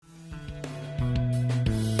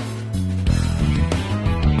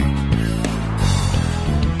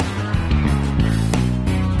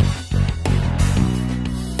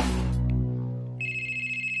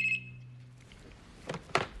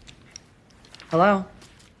Hello?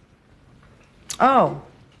 Oh,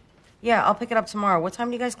 yeah, I'll pick it up tomorrow. What time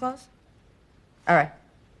do you guys close? All right.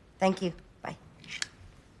 Thank you. Bye.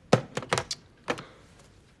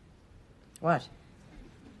 What?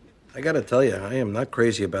 I gotta tell you, I am not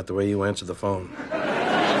crazy about the way you answer the phone.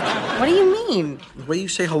 What do you mean? The way you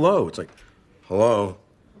say hello. It's like, hello.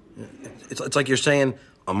 It's like you're saying,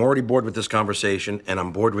 I'm already bored with this conversation, and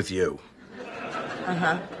I'm bored with you.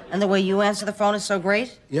 Uh-huh. And the way you answer the phone is so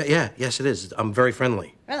great? Yes, it is. I'm very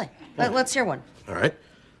friendly. Really? Let's hear one. All right.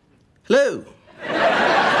 Hello.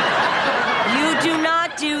 You do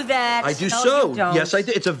not do that. I do no, so. You don't. Yes, I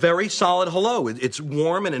do. It's a very solid hello. It's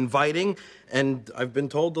warm and inviting, and I've been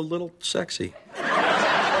told a little sexy.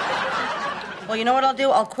 Well, you know what I'll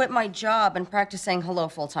do? I'll quit my job and practice saying hello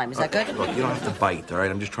full time. Is that good? Look, you don't have to bite, all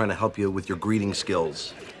right? I'm just trying to help you with your greeting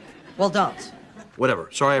skills. Well, don't. Whatever.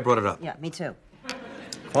 Sorry I brought it up. Yeah, me too.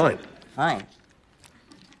 Fine. Fine.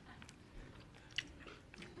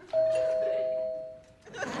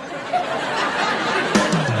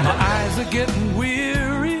 My eyes are getting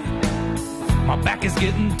weary. My back is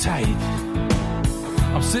getting tight.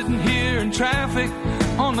 I'm sitting here in traffic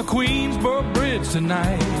on the Queensboro Bridge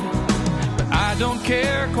tonight. But I don't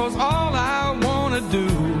care, 'cause all I wanna do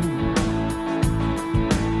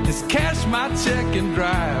is cash my check and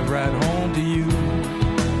drive right home to you.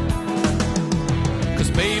 'Cause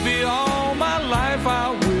baby, all my life I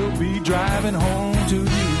will be driving home to you.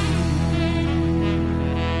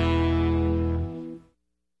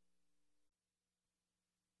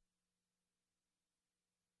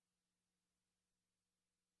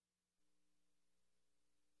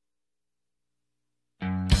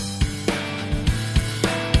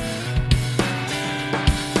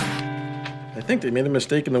 I think they made a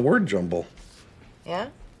mistake in the word jumble. Yeah?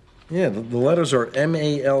 Yeah, the letters are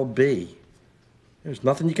M-A-L-B. There's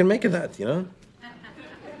nothing you can make of that, you know?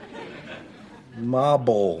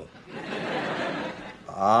 Marble.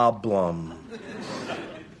 Oblong.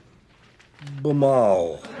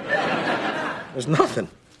 Bumal. There's nothing.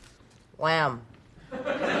 Wham.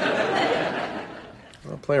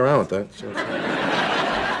 I'll play around with that. So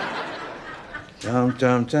Dum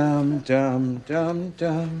dum dum dum dum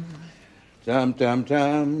dum. Dum dum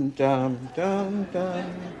dum dum dum dum.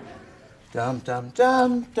 Dum dum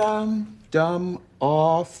dum dum dum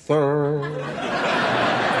author.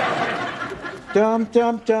 Dum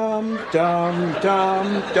dum dum dum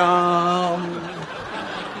dum dum.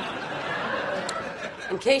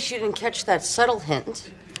 In case you didn't catch that subtle hint,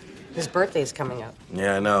 his birthday's coming up.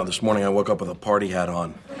 yeah, I know. This morning I woke up with a party hat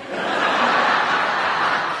on.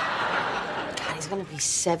 God, he's gonna be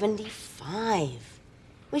 75.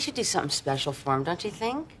 We should do something special for him, don't you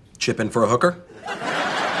think? Chip in for a hooker?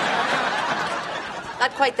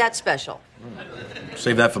 Not quite that special.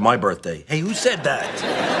 Save that for my birthday. Hey, who said that?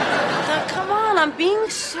 Now, come on, I'm being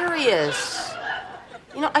serious.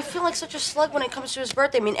 You know, I feel like such a slug when it comes to his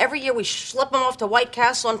birthday. I mean, every year we slip him off to White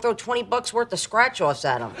Castle and throw $20 worth of scratch-offs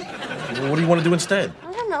at him. What do you want to do instead?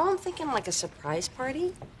 I don't know, I'm thinking like a surprise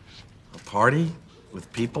party. A party? With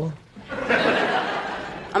people?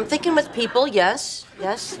 I'm thinking with people, yes.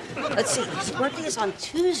 Let's see, his birthday is on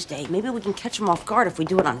Tuesday. Maybe we can catch him off guard if we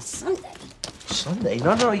do it on a Sunday. Sunday?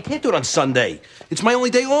 No, you can't do it on Sunday. It's my only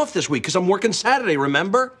day off this week because I'm working Saturday,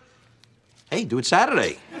 remember? Hey, do it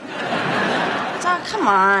Saturday. Oh, come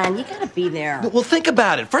on, you gotta be there. Well, think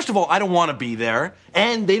about it. First of all, I don't want to be there,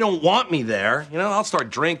 and they don't want me there. You know, I'll start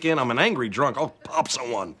drinking. I'm an angry drunk. I'll pop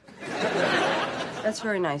someone. That's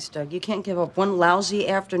very nice, Doug. You can't give up one lousy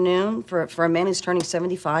afternoon for a man who's turning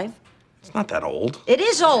 75? It's not that old. It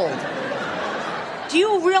is old. Do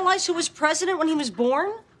you realize who was president when he was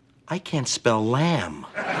born? I can't spell lamb.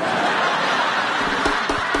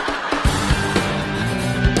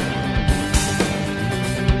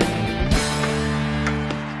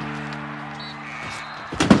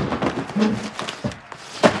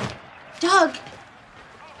 Doug,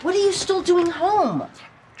 what are you still doing home?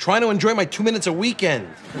 Trying to enjoy my 2 minutes a weekend.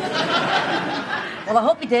 Well, I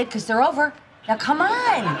hope you did, because they're over. Now, come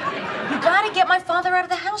on. You gotta get my father out of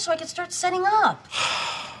the house so I can start setting up.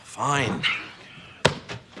 Fine.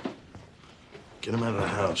 Get him out of the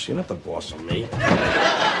house. You're not the boss of me.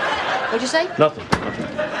 What'd you say? Nothing.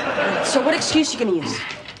 So what excuse you gonna use?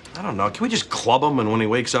 I don't know. Can we just club him and when he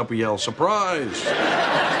wakes up we yell, surprise?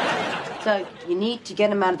 Doug, you need to get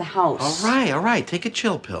him out of the house. All right. Take a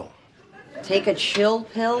chill pill. Take a chill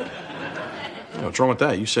pill? What's wrong with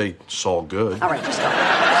that? You say it's all good. All right, just go.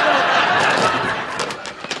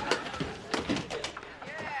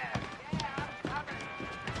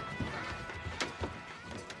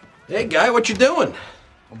 Hey, guy, what you doing?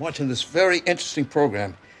 I'm watching this very interesting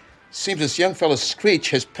program Seems this young fellow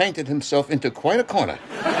Screech has painted himself into quite a corner.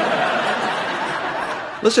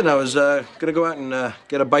 Listen, I was going to go out and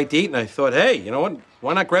get a bite to eat, and I thought, hey, you know what?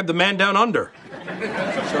 Why not grab the man down under?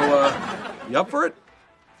 So, you up for it?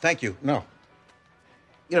 Thank you. No.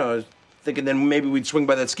 You know, I was thinking then maybe we'd swing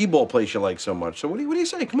by that skee ball place you like so much. So what do you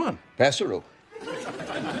say? Come on. Passeru.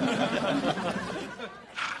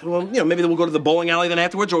 Well, you know, maybe we'll go to the bowling alley then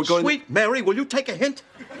afterwards, or we'll go... Sweet Mary, will you take a hint?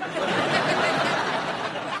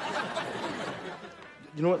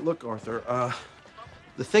 You know what? Look, Arthur,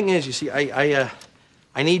 the thing is, you see, I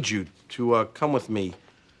need you to come with me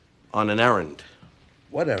on an errand.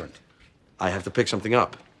 What errand? I have to pick something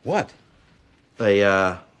up. What?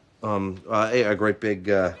 A great big,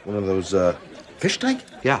 one of those, Fish tank?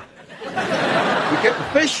 yeah. You getting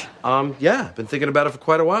fish? Yeah, been thinking about it for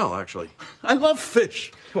quite a while, actually. I love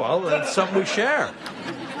fish. Well, that's something we share.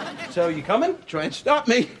 So, you coming? Try and stop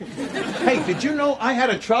me. Hey, did you know I had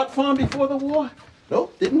a trout farm before the war?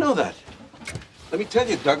 Nope, didn't know that. Let me tell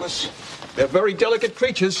you, Douglas, they're very delicate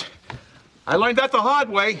creatures. I learned that the hard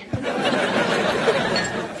way.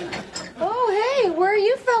 Oh, hey, where are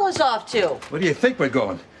you fellas off to? Where do you think we're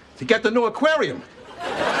going? To get the new aquarium.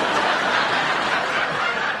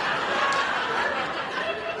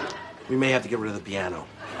 We may have to get rid of the piano.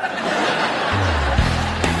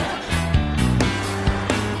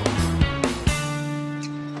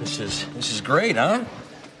 This is great, huh?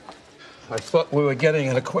 I thought we were getting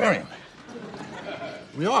an aquarium.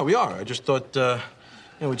 We are. I just thought,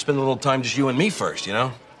 we'd spend a little time just you and me first, you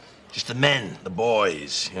know? Just the men, the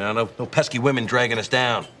boys, you know, no pesky women dragging us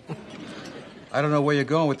down. I don't know where you're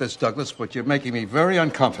going with this, Douglas, but you're making me very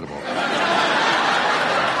uncomfortable.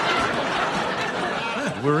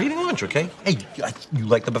 We're eating lunch, okay? Hey, you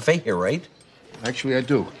like the buffet here, right? Actually, I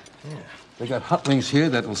do. Yeah. They got hot wings here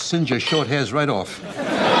that will singe your short hairs right off.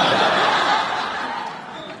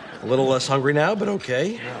 A little less hungry now, but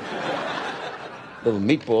okay. Little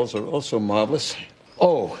meatballs are also marvelous.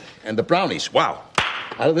 Oh, and the brownies. Wow.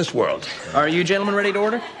 Out of this world. Are you gentlemen ready to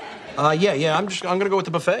order? Yeah. I'm gonna go with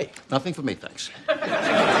the buffet. Nothing for me, thanks.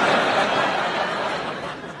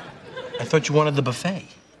 I thought you wanted the buffet.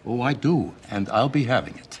 Oh, I do, and I'll be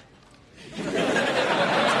having it.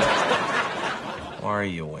 Why are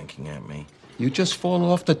you winking at me? You just fall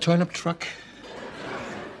off the turnip truck.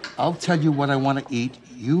 I'll tell you what I want to eat.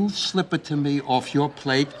 You slip it to me off your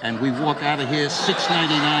plate, and we walk out of here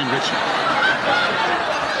 $6.99 richer.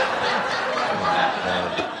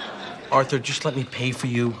 Arthur, just let me pay for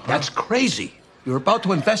you. That's crazy. You're about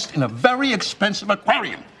to invest in a very expensive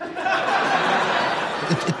aquarium.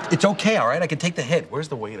 It's okay, all right? I can take the hit. Where's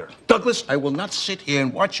the waiter? Douglas, I will not sit here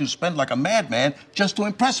and watch you spend like a madman just to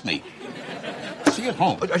impress me. See you at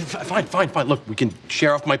home. Fine. Look, we can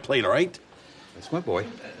share off my plate, all right? That's my boy.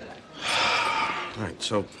 All right,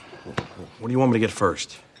 so what do you want me to get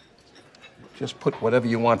first? Just put whatever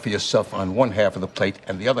you want for yourself on one half of the plate,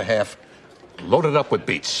 and the other half load it up with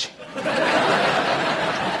beets.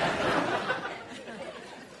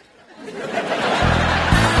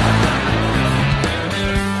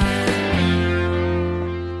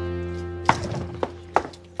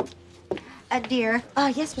 Dear.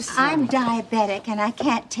 Yes, Mrs. I'm Levy. diabetic and I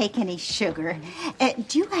can't take any sugar.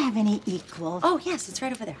 Do you have any equal? Oh, yes, it's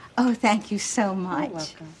right over there. Oh, thank you so much. You're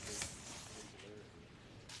welcome.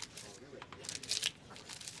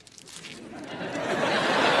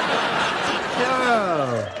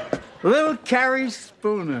 Oh, little Carrie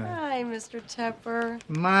Spooner. Hi, Mr. Tepper.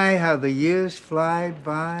 My, how the years fly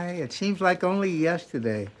by. It seems like only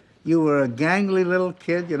yesterday. You were a gangly little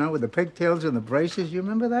kid, you know, with the pigtails and the braces. You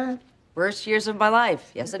remember that? Worst years of my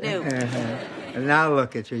life. Yes, I do. And now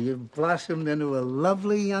look at you. You've blossomed into a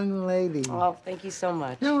lovely young lady. Oh, thank you so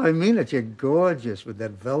much. No, I mean it. You're gorgeous with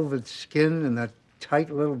that velvet skin and that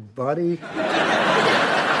tight little body.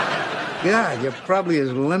 God, you're probably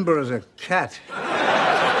as limber as a cat.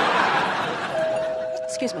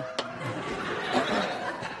 Excuse me.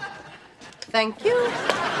 Thank you.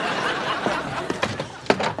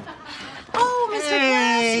 Oh, Mr.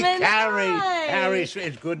 Glassman. Carrie. Hi. Carrie,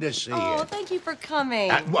 it's good to see you. Oh, thank you for coming.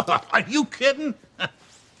 Are you kidding?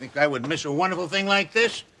 Think I would miss a wonderful thing like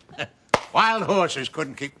this? Wild horses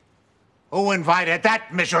couldn't keep... Who invited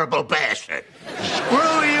that miserable bastard?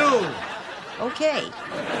 Screw you! Okay.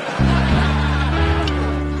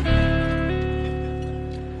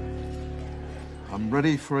 I'm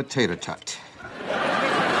ready for a tater tot.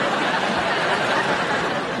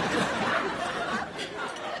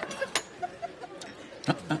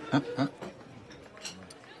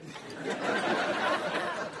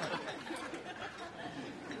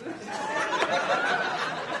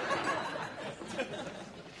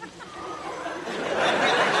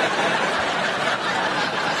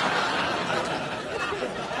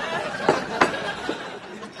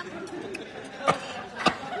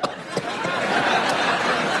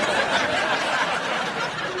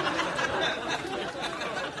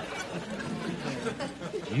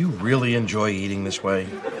 enjoy eating this way?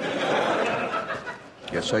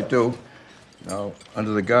 Yes, I do. Now,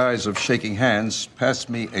 under the guise of shaking hands, pass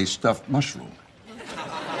me a stuffed mushroom.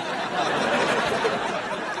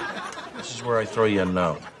 This is where I throw you a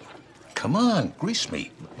no. Come on, grease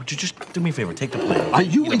me. Would you just do me a favor? Take the plate. Are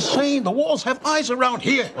you insane? The walls have eyes around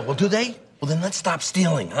here. Oh, well, do they? Well, then let's stop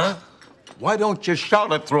stealing, huh? Why don't you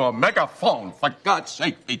shout it through a megaphone? For God's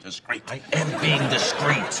sake, be discreet. I am being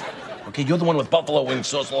discreet. Okay, you're the one with buffalo wing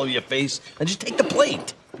sauce all over your face. Now just take the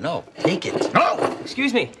plate. No. Take it. No!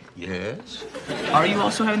 Excuse me. Yes? Are you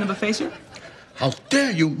also having the buffet, sir? How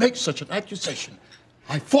dare you make such an accusation?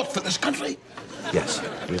 I fought for this country. Yes,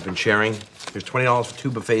 we've been sharing. Here's $20 for 2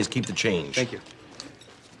 buffets. Keep the change. Thank you.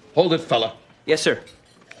 Hold it, fella. Yes, sir.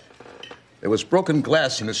 There was broken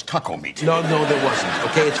glass in his taco meat. No, there wasn't.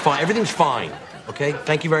 Okay, it's fine. Everything's fine. Okay?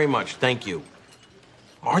 Thank you very much. Thank you.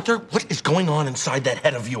 Arthur, what is going on inside that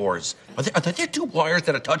head of yours? Are there 2 wires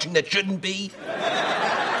that are touching that shouldn't be?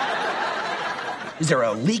 Is there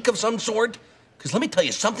a leak of some sort? Because let me tell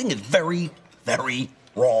you, something is very, very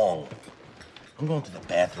wrong. I'm going to the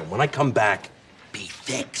bathroom. When I come back, be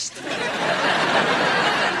fixed.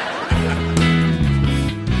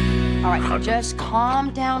 All right, just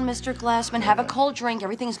calm down, Mr. Glassman. Have a cold drink.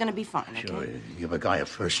 Everything's going to be fine, okay? Sure, give a guy a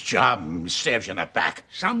first job and he stabs you in the back.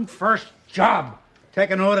 Some first job.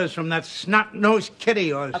 Taking orders from that snot-nosed kid of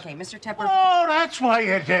yours. Okay, Mr. Tepper. Oh, that's why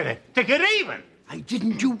you did it. To get even. I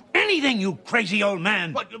didn't do anything, you crazy old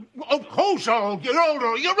man. But, who's old? You're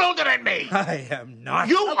older. You're older than me. I am not.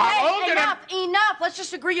 You are older Enough. Let's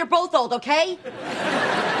just agree you're both old, okay?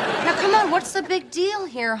 Now, come on, what's the big deal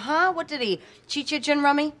here, huh? What did he cheat you, gin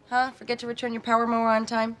rummy? Huh? Forget to return your power mower on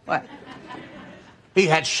time? What? He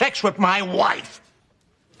had sex with my wife.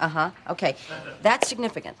 Uh-huh, okay. That's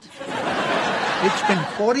significant. It's been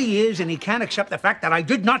 40 years and he can't accept the fact that I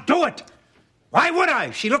did not do it. Why would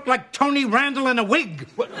I? She looked like Tony Randall in a wig.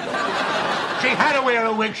 She had to wear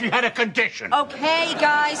a wig. She had a condition. Okay,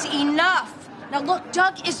 guys, enough. Now, look,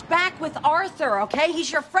 Doug is back with Arthur, okay? He's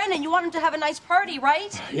your friend, and you want him to have a nice party,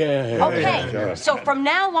 right? Yeah. Okay, so from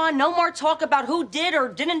now on, no more talk about who did or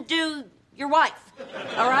didn't do your wife,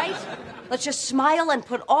 all right? Let's just smile and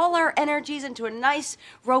put all our energies into a nice,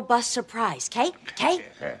 robust surprise, okay? Okay?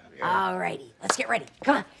 All righty, let's get ready.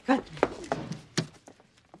 Come on.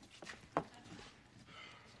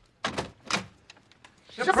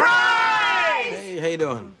 Surprise! Hey, how you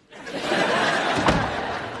doing?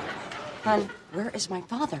 Hon, where is my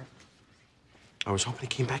father? I was hoping he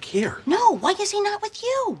came back here. No, why is he not with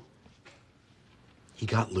you? He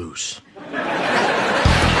got loose.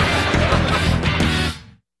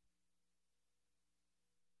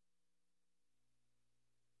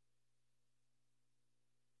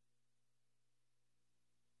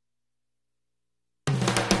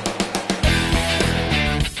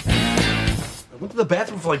 I went to the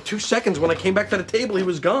bathroom for like 2 seconds. When I came back to the table, he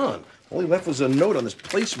was gone. All he left was a note on this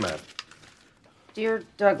placemat. Dear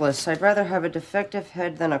Douglas, I'd rather have a defective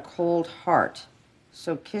head than a cold heart.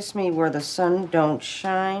 So kiss me where the sun don't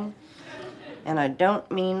shine, and I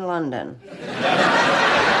don't mean London.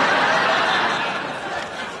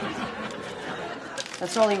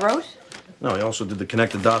 That's all he wrote? No, he also did the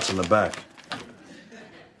connected dots on the back.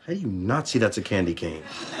 How do you not see that's a candy cane?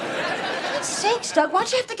 Sakes, Doug,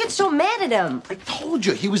 why'd you have to get so mad at him? I told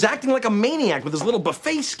you, he was acting like a maniac with his little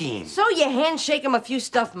buffet scheme. So you handshake him a few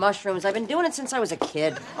stuffed mushrooms. I've been doing it since I was a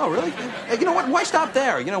kid. Oh, really? Hey, you know what? Why stop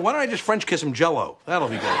there? You know, why don't I just French kiss him Jell-O? That'll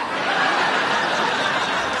be good.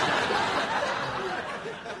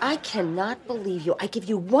 I cannot believe you. I give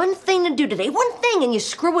you one thing to do today, one thing, and you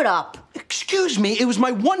screw it up. Excuse me, it was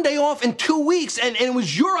my 1 day off in 2 weeks, and it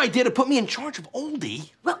was your idea to put me in charge of Oldie.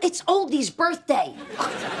 Well, it's Oldie's birthday.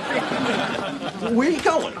 Where are you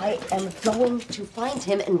going? I am going to find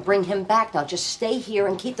him and bring him back. Now, just stay here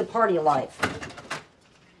and keep the party alive.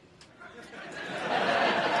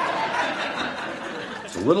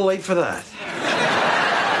 It's a little late for that.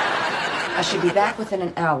 I should be back within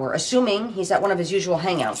an hour, assuming he's at one of his usual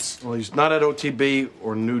hangouts. Well, he's not at OTB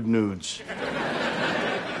or Nude Nudes.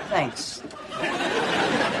 Thanks.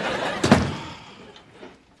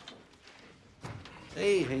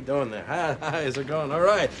 Hey, how you doing there? Hi, how's it going? All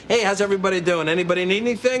right. Hey, how's everybody doing? Anybody need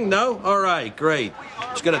anything? No? All right, great.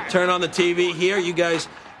 Just gonna turn on the TV here. You guys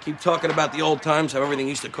keep talking about the old times, how everything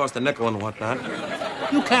used to cost a nickel and whatnot.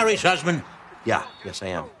 You Carrie's husband? Yeah, yes, I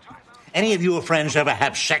am. Any of your friends ever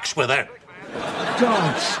have sex with her?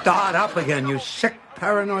 Don't start up again, you sick,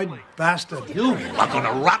 paranoid bastard. You are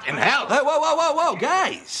gonna rot in hell. Hey, whoa,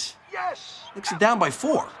 guys. Yes. Mix it down by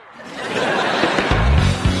 4.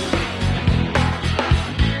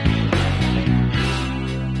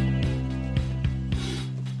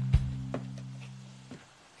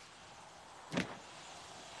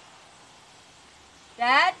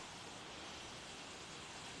 Dad?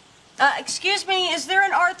 Excuse me, is there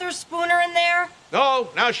an Arthur Spooner in there? No,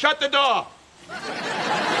 now shut the door.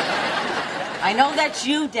 I know that's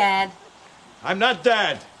you, Dad. I'm not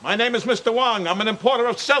Dad. My name is Mr. Wong. I'm an importer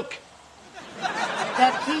of silk.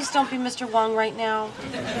 Dad, please don't be Mr. Wong right now.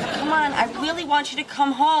 Come on, I really want you to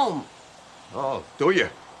come home. Oh, do you?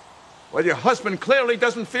 Well, your husband clearly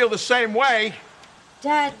doesn't feel the same way.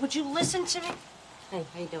 Dad, would you listen to me? Hey,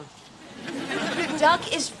 how you doing? Doug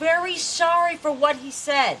is very sorry for what he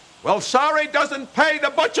said. Well, sorry doesn't pay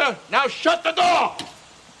the butcher. Now shut the door.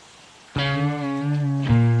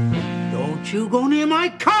 Don't you go near my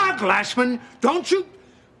car, Glassman. Don't you?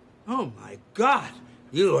 Oh, my God.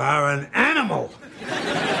 You are an animal. All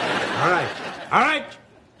right.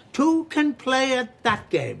 Two can play at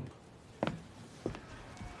that game.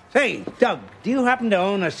 Say, Doug, do you happen to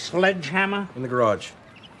own a sledgehammer? In the garage.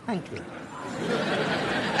 Thank you.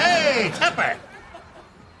 Hey, Tupper.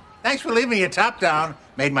 Thanks for leaving your top down.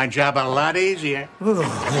 Made my job a lot easier.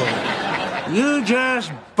 You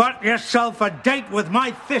just butt yourself a date with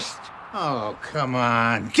my fist. Oh, come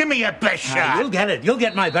on. Give me your best shot. You'll get it. You'll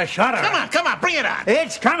get my best shot. Come on. Bring it on.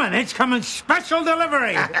 It's coming. Special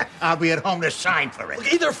delivery. I'll be at home to sign for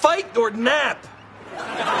it. Either fight or nap.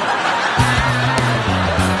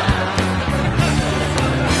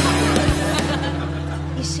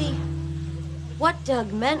 You see, what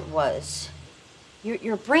Doug meant was,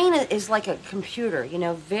 your brain is like a computer,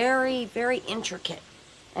 very, very intricate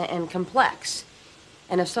and complex.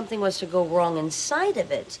 And if something was to go wrong inside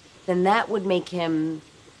of it, then that would make him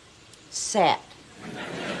sad.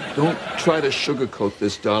 Don't try to sugarcoat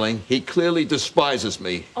this, darling. He clearly despises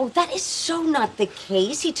me. Oh, that is so not the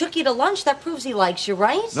case. He took you to lunch. That proves he likes you,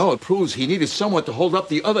 right? No, it proves he needed someone to hold up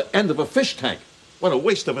the other end of a fish tank. What a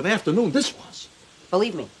waste of an afternoon this was.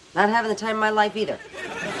 Believe me, not having the time of my life either.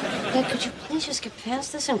 Dad, could you please just get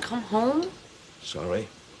past this and come home? Sorry.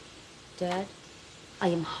 Dad, I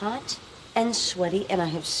am hot and sweaty, and I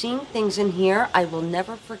have seen things in here I will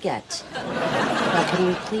never forget. Now, can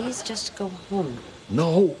we please just go home?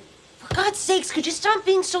 No. For God's sakes, could you stop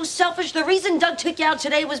being so selfish? The reason Doug took you out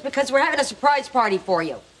today was because we're having a surprise party for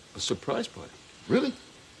you. A surprise party? Really?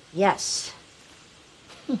 Yes.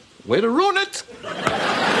 Way to ruin it!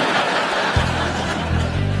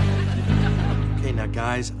 Okay, now,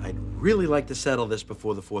 guys, I'd really like to settle this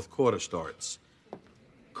before the fourth quarter starts.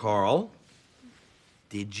 Carl,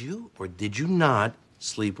 did you or did you not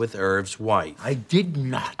sleep with Irv's wife? I did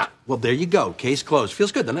not. Well, there you go. Case closed.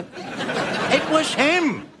 Feels good, doesn't it? It was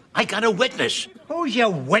him. I got a witness. Who's your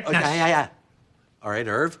witness? Okay, yeah. All right,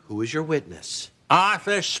 Irv, who is your witness?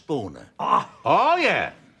 Arthur Spooner. Oh,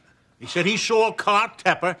 yeah. He said he saw Clark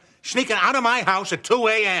Tepper sneaking out of my house at 2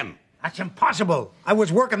 a.m. That's impossible. I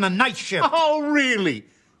was working the night shift. Oh, really?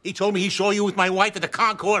 He told me he saw you with my wife at the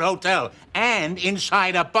Concord Hotel and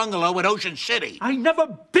inside a bungalow at Ocean City. I never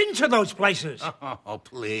been to those places. Oh,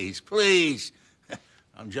 please.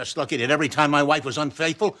 I'm just lucky that every time my wife was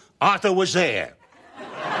unfaithful, Arthur was there.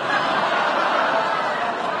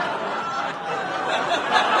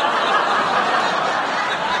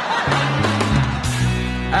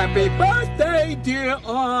 Happy birthday, dear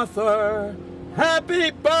Arthur. Happy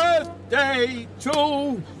birthday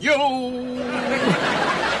to you.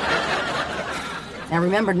 Now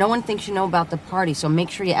remember, no one thinks you know about the party, so make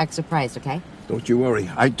sure you act surprised, okay? Don't you worry.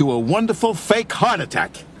 I do a wonderful fake heart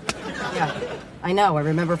attack. Yeah, I know. I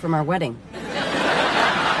remember from our wedding.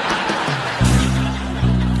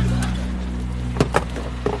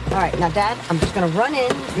 All right, now, Dad, I'm just going to run in,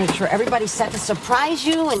 make sure everybody's set to surprise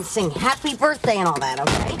you and sing happy birthday and all that,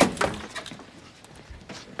 okay?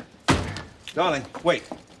 Darling, wait.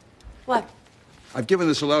 What? I've given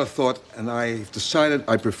this a lot of thought, and I've decided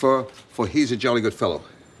I prefer for he's a jolly good fellow.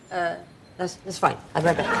 That's fine. I'll be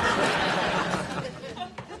right back.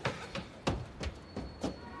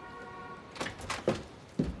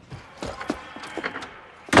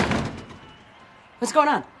 What's going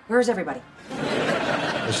on? Where's everybody?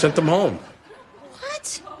 I sent them home.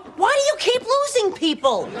 What? Why do you keep losing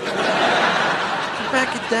people?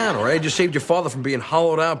 Back it down, all right? I just saved your father from being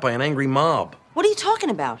hollowed out by an angry mob. What are you talking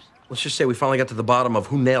about? Let's just say we finally got to the bottom of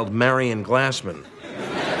who nailed Marion Glassman.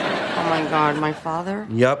 Oh, my God, my father?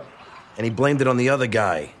 Yep. And he blamed it on the other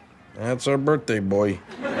guy. That's our birthday boy.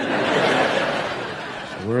 So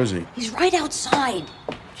where is he? He's right outside.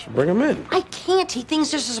 So bring him in. I can't. He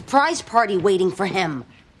thinks there's a surprise party waiting for him.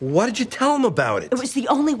 Why did you tell him about it? It was the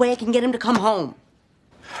only way I can get him to come home.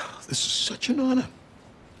 This is such an honor.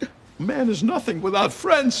 A man is nothing without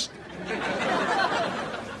friends.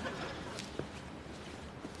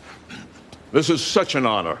 This is such an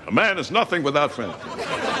honor. A man is nothing without friends. All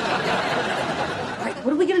right,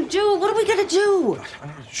 do? What are we gonna do?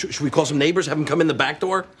 Should we call some neighbors, have them come in the back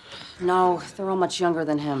door? No, they're all much younger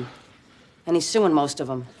than him. And he's suing most of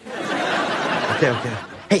them. Okay.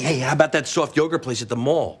 Hey, how about that soft yogurt place at the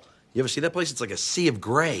mall? You ever see that place? It's like a sea of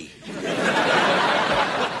gray.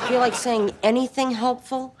 Feel like saying anything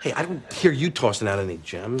helpful? Hey, I don't hear you tossing out any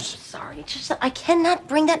gems. Sorry, just that I cannot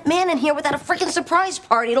bring that man in here without a freaking surprise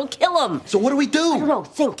party. It'll kill him. So what do we do? I don't know.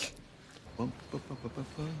 Think.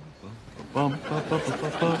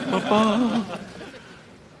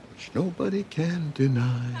 Which nobody can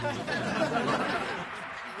deny.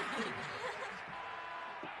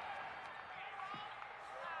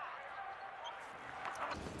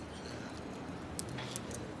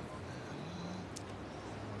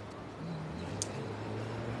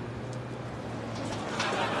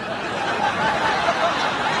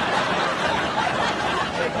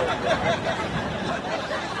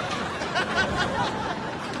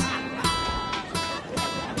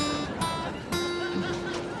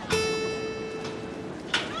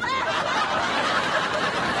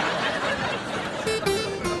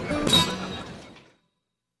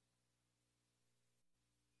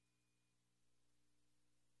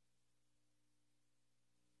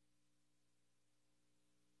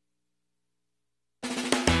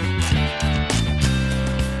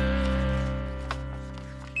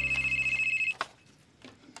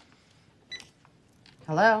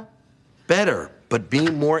 Hello? Better, but be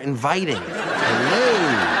more inviting.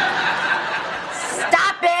 Hello.